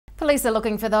Police are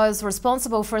looking for those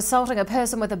responsible for assaulting a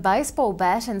person with a baseball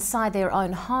bat inside their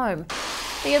own home.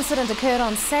 The incident occurred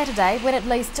on Saturday when at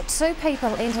least 2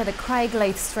 people entered a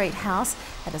Craigleith Street house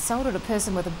and assaulted a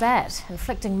person with a bat,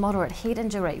 inflicting moderate head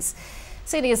injuries.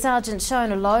 Senior Sergeant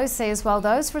Shona Low says while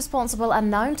those responsible are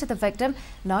known to the victim,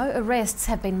 no arrests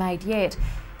have been made yet.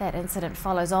 That incident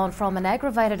follows on from an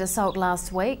aggravated assault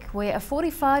last week where a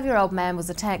 45-year-old man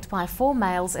was attacked by 4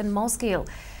 males in Mosgiel.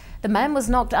 The man was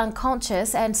knocked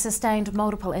unconscious and sustained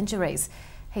multiple injuries.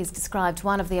 He's described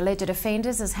one of the alleged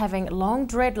offenders as having long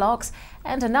dreadlocks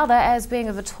and another as being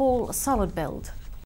of a tall, solid build.